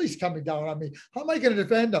Clark Gillies coming down on me. How am I going to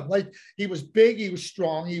defend him? Like, he was big, he was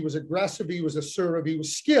strong, he was aggressive, he was assertive, he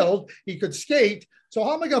was skilled, he could skate. So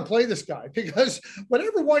how am I going to play this guy? Because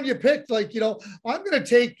whatever one you picked, I'm going to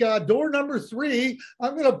take door number 3.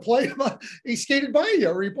 I'm going to play him. He skated by you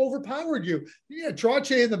or he overpowered you. You had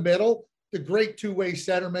Trottier in the middle, the great two-way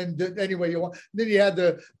centerman, any way you want. And then you had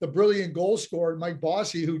the brilliant goal scorer, Mike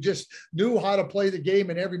Bossy, who just knew how to play the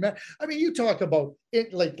game in every match. I mean, you talk about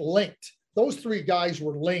it like linked. Those 3 guys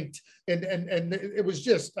were linked, and it was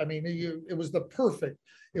just, I mean, it was the perfect.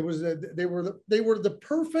 It was they were the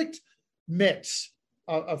perfect mix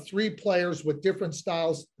of 3 players with different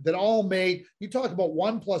styles that all made. You talk about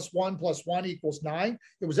 1 + 1 + 1 = 9.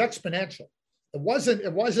 It was exponential. It wasn't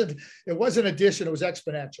addition. It was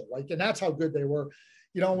exponential. And that's how good they were.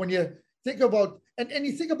 When you think about and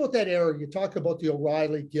you think about that era, you talk about the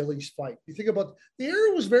O'Reilly Gillies fight. You think about the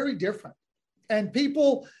era was very different, and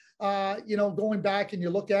people. Going back and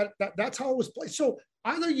you look at it, that's how it was played. So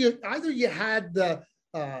either you had the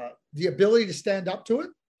ability to stand up to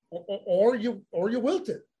it, or you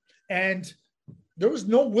wilted. And there was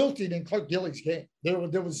no wilting in Clark Gillies' game.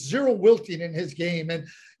 There was zero wilting in his game. And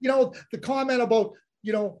the comment about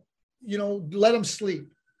let him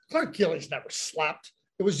sleep. Clark Gillies never slept.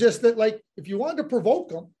 It was just that, if you wanted to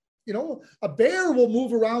provoke him. A bear will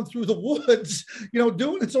move around through the woods,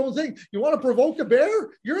 doing its own thing. You want to provoke a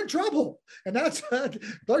bear, you're in trouble. And that's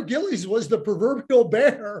Clark Gillies was the proverbial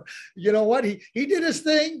bear. You know what? He did his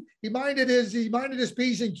thing. He minded his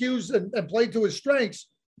P's and Q's and played to his strengths.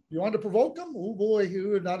 You want to provoke him? Oh boy,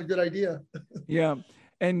 not a good idea. Yeah.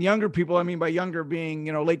 And younger people, I mean, by younger being,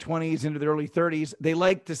 late 20s into the early 30s, they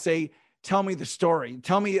like to say, tell me the story.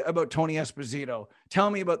 Tell me about Tony Esposito.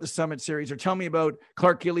 Tell me about the Summit Series, or tell me about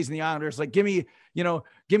Clark Gillies and the Islanders. Give me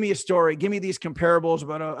a story. Give me these comparables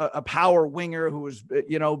about a power winger who was,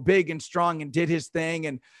 big and strong and did his thing.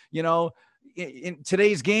 And, in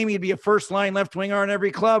today's game, he'd be a first line left winger on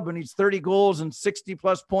every club, and he's 30 goals and 60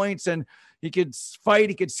 plus points. And he could fight,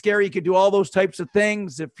 he could scare, he could do all those types of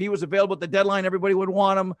things. If he was available at the deadline, everybody would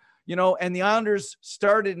want him, and the Islanders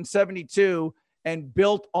started in 72 and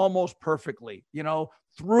built almost perfectly,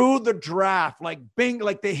 through the draft, like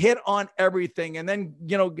they hit on everything. And then,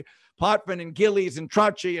 Potvin and Gillies and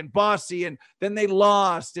Trottier and Bossy, and then they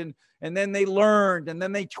lost and then they learned and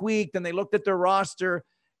then they tweaked and they looked at their roster.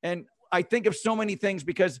 And I think of so many things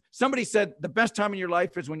because somebody said the best time in your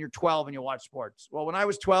life is when you're 12 and you watch sports. Well, when I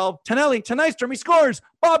was 12, to Nystrom, he scores.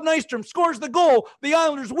 Bob Nystrom scores the goal. The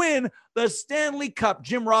Islanders win the Stanley Cup.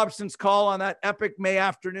 Jim Robson's call on that epic May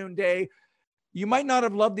afternoon day. You might not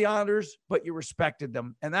have loved the Islanders, but you respected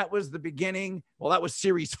them. And that was the beginning. Well, that was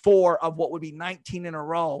series 4 of what would be 19 in a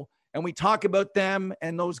row. And we talk about them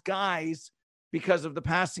and those guys because of the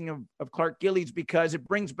passing of Clark Gillies, because it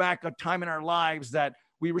brings back a time in our lives that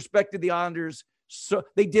we respected the Islanders. So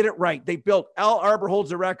they did it right. They built. Al Arbor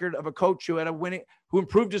holds a record of a coach who who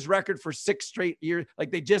improved his record for 6 straight years.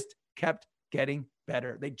 They just kept getting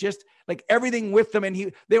better. They just everything with them.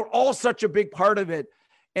 And they were all such a big part of it.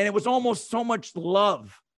 And it was almost so much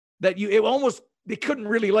love that they couldn't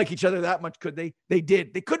really like each other that much, could they? They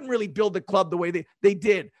did. They couldn't really build the club the way they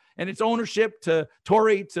did. And it's ownership to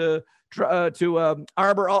Torrey, to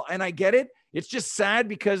Arbor. And I get it. It's just sad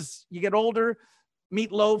because you get older,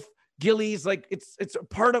 Meatloaf, Gillies, it's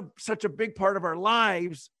such a big part of our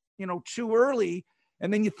lives, too early.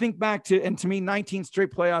 And then you think back to me, 19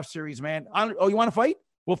 straight playoff series, man. You want to fight?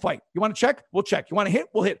 We'll fight. You want to check? We'll check. You want to hit?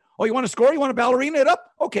 We'll hit. Oh, you want to score? You want to ballerina it up?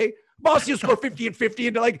 Okay. Bossy will score 50 and 50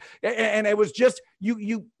 and it was just,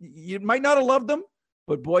 you might not have loved them,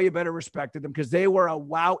 but boy, you better respected them because they were a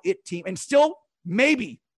wow it team and still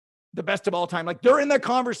maybe the best of all time. They're in the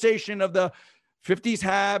conversation of the 50s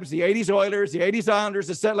Habs, the 80s Oilers, the 80s Islanders,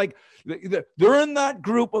 they're in that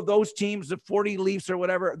group of those teams, the 40 Leafs or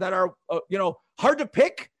whatever that are, hard to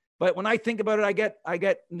pick, But when I think about it, I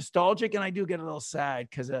get nostalgic, and I do get a little sad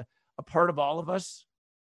because a part of all of us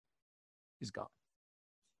is gone.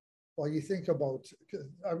 Well, you think about,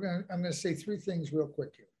 I'm going to say three things real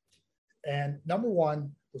quick here. And number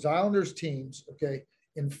one, those Islanders teams, okay,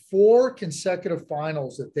 in 4 consecutive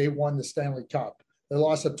finals that they won the Stanley Cup, they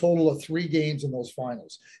lost a total of 3 games in those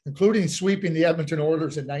finals, including sweeping the Edmonton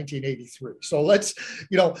Oilers in 1983. So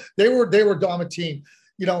they were a dominant team.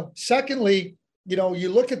 Secondly, you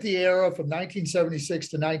look at the era from 1976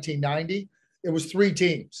 to 1990, it was 3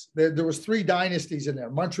 teams. There was 3 dynasties in there: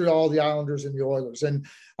 Montreal, the Islanders, and the Oilers. And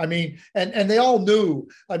I mean, and they all knew.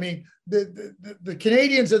 I mean, the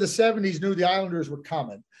Canadians of the 70s knew the Islanders were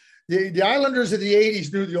coming. The Islanders of the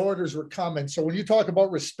 80s knew the Oilers were coming. So when you talk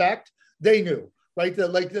about respect, they knew. Right?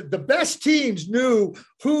 The best teams knew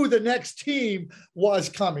who the next team was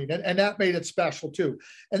coming, and that made it special too.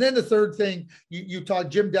 And then the third thing, you talked,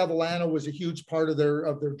 Jim Devellano was a huge part of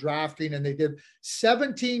their drafting, and they did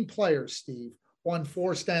 17 players, Steve, won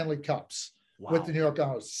 4 Stanley Cups with the New York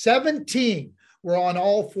Islanders. 17 were on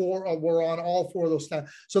all 4 of those.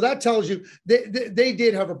 So that tells you they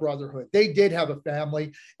did have a brotherhood. They did have a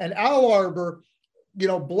family. And Al Arbor,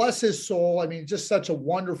 bless his soul. I mean, just such a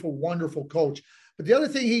wonderful, wonderful coach. But the other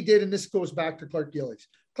thing he did, and this goes back to Clark Gillies.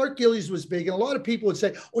 Clark Gillies was big, and a lot of people would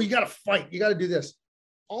say, "Oh, you got to fight. You got to do this."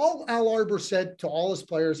 All Al Arbor said to all his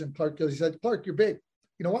players, and Clark Gillies said, "Clark, you're big.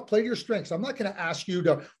 You know what? Play to your strengths. I'm not going to ask you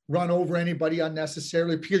to run over anybody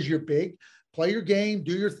unnecessarily because you're big. Play your game,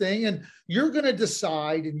 do your thing, and you're going to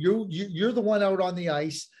decide, and you're the one out on the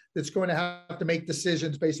ice that's going to have to make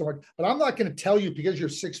decisions based on what, but I'm not going to tell you because you're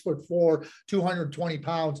 6'4", 220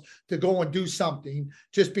 pounds to go and do something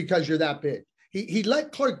just because you're that big." He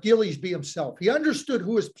let Clark Gillies be himself. He understood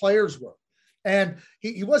who his players were, and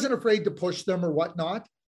he wasn't afraid to push them or whatnot.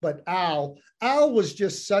 But Al was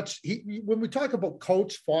just when we talk about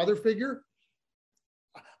coach, father figure,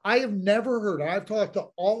 I have never heard, I've talked to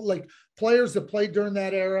all players that played during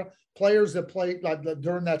that era, players that played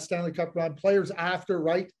during that Stanley Cup run, players after,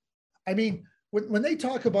 right? I mean, when they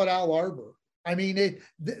talk about Al Arbor, I mean,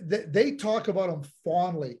 they talk about him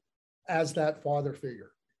fondly as that father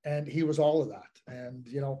figure. And he was all of that. And,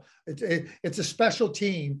 it's a special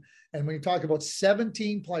team. And when you talk about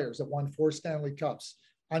 17 players that won 4 Stanley Cups,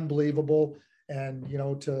 unbelievable. And,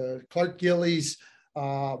 to Clark Gillies'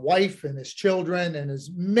 wife and his children and his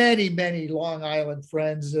many, many Long Island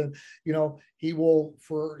friends, and, he will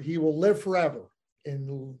live forever in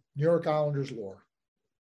New York Islanders lore.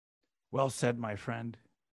 Well said, my friend.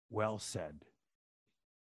 Well said.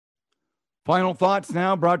 Final thoughts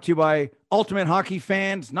now, brought to you by Ultimate Hockey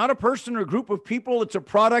Fans. Not a person or group of people, it's a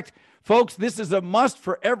product. Folks, this is a must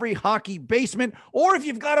for every hockey basement, or if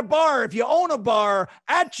you've got a bar, if you own a bar,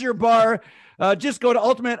 at your bar, just go to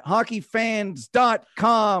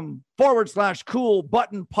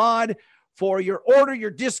ultimatehockeyfans.com/cool-button-pod for your order, your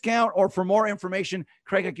discount, or for more information.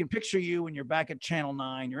 Craig, I can picture you when you're back at Channel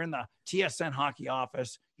 9. You're in the TSN hockey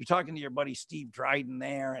office. You're talking to your buddy Steve Dryden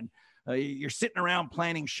there, and you're sitting around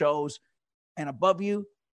planning shows. And above you,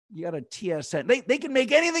 you got a TSN. They can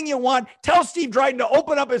make anything you want. Tell Steve Dryden to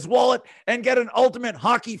open up his wallet and get an Ultimate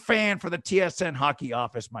Hockey Fan for the TSN hockey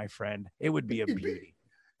office, my friend. It would be a beauty.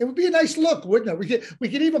 It would be a nice look, wouldn't it? We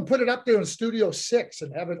could even put it up there in Studio 6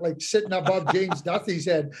 and have it sitting above James Duthie's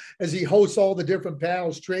head as he hosts all the different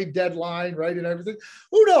panels, trade deadline, right, and everything.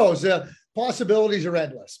 Who knows? Possibilities are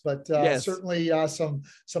endless, but yes. Certainly some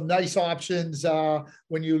nice options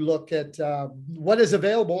when you look at what is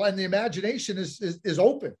available, and the imagination is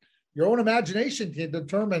open. Your own imagination can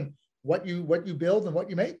determine what you build and what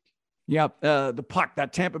you make. Yeah, the puck,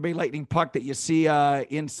 that Tampa Bay Lightning puck that you see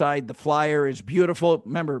inside the Flyer is beautiful.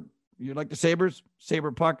 Remember, you like the Sabres?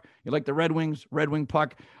 Sabre puck. You like the Red Wings? Red Wing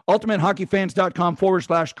puck.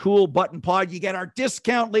 UltimateHockeyFans.com/cool-button-pod. You get our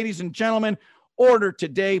discount, ladies and gentlemen. Order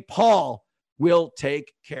today. Paul will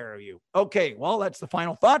take care of you. Okay, well, that's the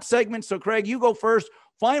final thought segment. So, Craig, you go first.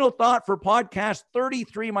 Final thought for podcast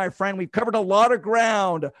 33, my friend. We've covered a lot of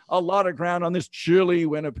ground on this chilly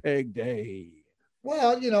Winnipeg day.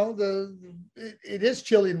 Well, it is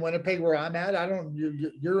chilly in Winnipeg where I'm at.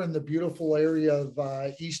 You're in the beautiful area of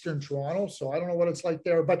Eastern Toronto, so I don't know what it's like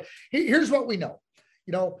there. But here's what we know.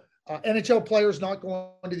 NHL players not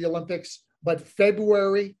going to the Olympics, but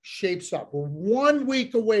February shapes up. We're 1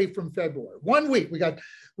 week away from February. 1 week.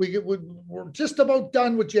 We're just about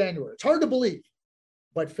done with January. It's hard to believe.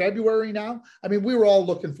 But February now, I mean, we were all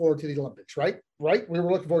looking forward to the Olympics, right? Right? We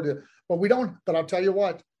were looking forward to it. But we don't. But I'll tell you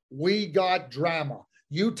what. We got drama.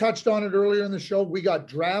 You touched on it earlier in the show. We got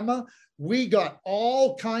drama. We got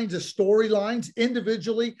all kinds of storylines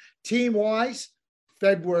individually, team-wise.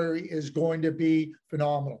 February is going to be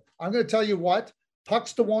phenomenal. I'm going to tell you what,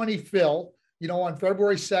 Puxtawani Phil, on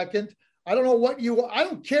February 2nd, I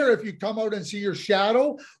don't care if you come out and see your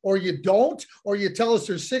shadow or you don't, or you tell us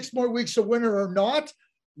there's 6 more weeks of winter or not.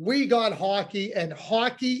 We got hockey, and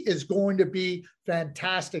hockey is going to be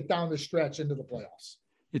fantastic down the stretch into the playoffs.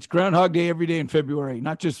 It's Groundhog Day every day in February,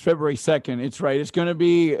 not just February 2nd. It's right. It's going to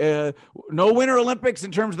be no Winter Olympics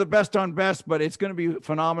in terms of the best on best, but it's going to be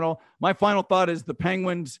phenomenal. My final thought is the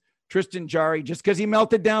Penguins, Tristan Jarry, just because he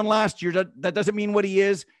melted down last year, that doesn't mean what he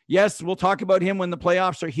is. Yes, we'll talk about him when the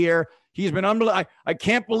playoffs are here. He's been unbelievable. I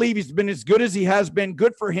can't believe he's been as good as he has been.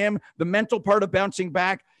 Good for him. The mental part of bouncing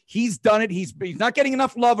back. He's done it. He's not getting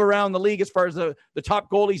enough love around the league as far as the top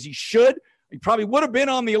goalies. He should. He probably would have been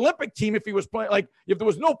on the Olympic team if he was playing. Like, if there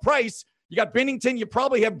was no Price, you got Binnington, you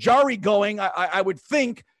probably have Jarry going, I would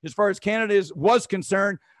think, as far as Canada was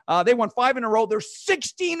concerned. They won 5 in a row. They're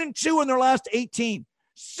 16-2 in their last 18.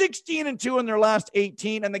 16-2 in their last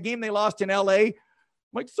 18. And the game they lost in LA,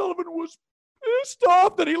 Mike Sullivan was pissed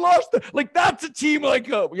off that he lost. That's a team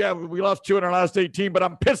we lost 2 in our last 18, but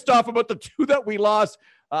I'm pissed off about the 2 that we lost.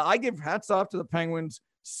 I give hats off to the Penguins.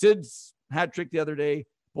 Sid's hat trick the other day.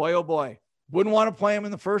 Boy, oh boy. Wouldn't want to play him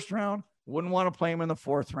in the first round. Wouldn't want to play him in the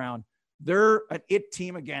 4th round. They're an it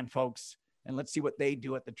team again, folks. And let's see what they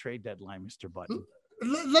do at the trade deadline, Mr. Button.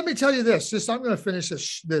 Let me tell you this. I'm going to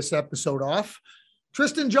finish this episode off.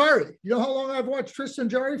 Tristan Jarry. You know how long I've watched Tristan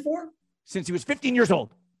Jarry for? Since he was 15 years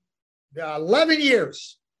old. 11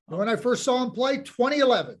 years. When I first saw him play,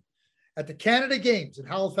 2011, at the Canada Games in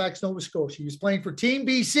Halifax, Nova Scotia. He was playing for Team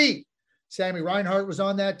BC. Sammy Reinhart was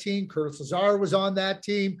on that team. Curtis Lazar was on that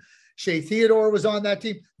team. Shea Theodore was on that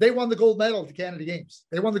team. They won the gold medal at the Canada Games.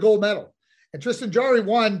 They won the gold medal. And Tristan Jarry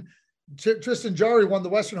won the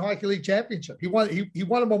Western Hockey League Championship. He won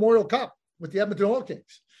a Memorial Cup with the Edmonton Oil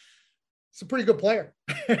Kings. He's a pretty good player.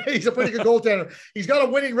 He's a pretty good goaltender. He's got a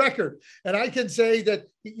winning record. And I can say that,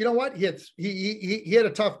 you know what? He had a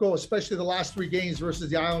tough go, especially the last 3 games versus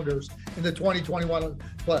the Islanders in the 2021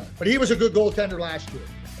 play. But he was a good goaltender last year.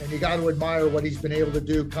 And you got to admire what he's been able to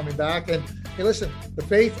do coming back. And hey, listen, the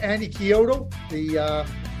Faith, Andy Chiodo, the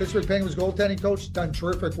Pittsburgh Penguins goaltending coach, done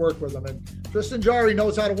terrific work with him. And Tristan Jarry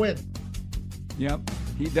knows how to win. Yep,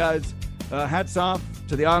 he does. Hats off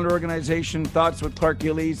to the Islander organization. Thoughts with Clark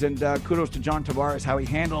Gillies, and kudos to John Tavares, how he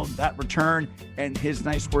handled that return and his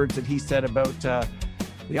nice words that he said about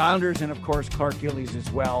the Islanders, and of course Clark Gillies as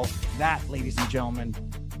well. That, ladies and gentlemen,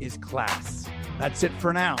 is class. That's it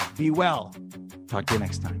for now. Be well. Talk to you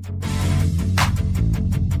next time.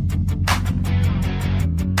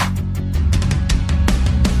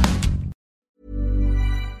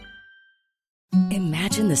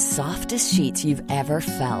 Imagine the softest sheets you've ever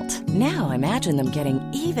felt. Now imagine them getting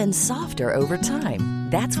even softer over time.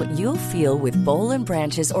 That's what you'll feel with Boll &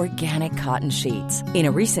 Branch's organic cotton sheets. In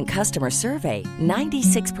a recent customer survey,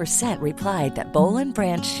 96% replied that Boll &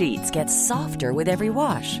 Branch sheets get softer with every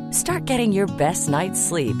wash. Start getting your best night's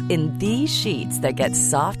sleep in these sheets that get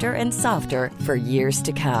softer and softer for years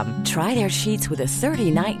to come. Try their sheets with a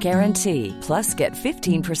 30-night guarantee. Plus, get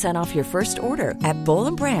 15% off your first order at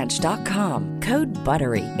bollandbranch.com. Code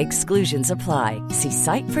BUTTERY. Exclusions apply. See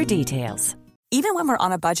site for details. Even when we're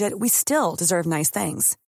on a budget, we still deserve nice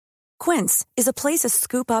things. Quince is a place to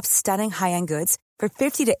scoop up stunning high-end goods for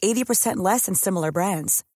 50 to 80% less than similar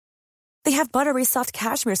brands. They have buttery soft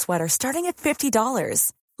cashmere sweaters starting at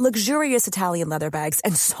 $50, luxurious Italian leather bags,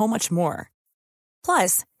 and so much more.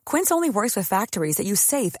 Plus, Quince only works with factories that use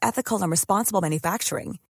safe, ethical, and responsible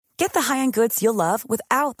manufacturing. Get the high-end goods you'll love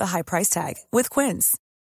without the high price tag with Quince.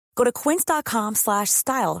 Go to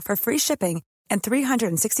quince.com/style for free shipping and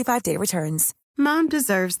 365-day returns. Mom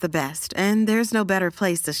deserves the best, and there's no better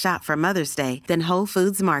place to shop for Mother's Day than Whole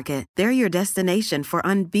Foods Market. They're your destination for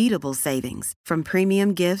unbeatable savings, from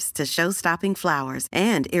premium gifts to show-stopping flowers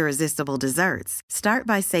and irresistible desserts. Start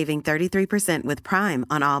by saving 33% with Prime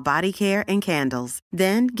on all body care and candles.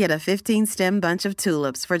 Then get a 15-stem bunch of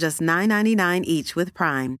tulips for just $9.99 each with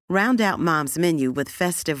Prime. Round out Mom's menu with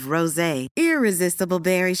festive rosé, irresistible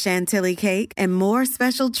berry chantilly cake, and more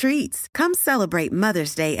special treats. Come celebrate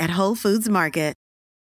Mother's Day at Whole Foods Market.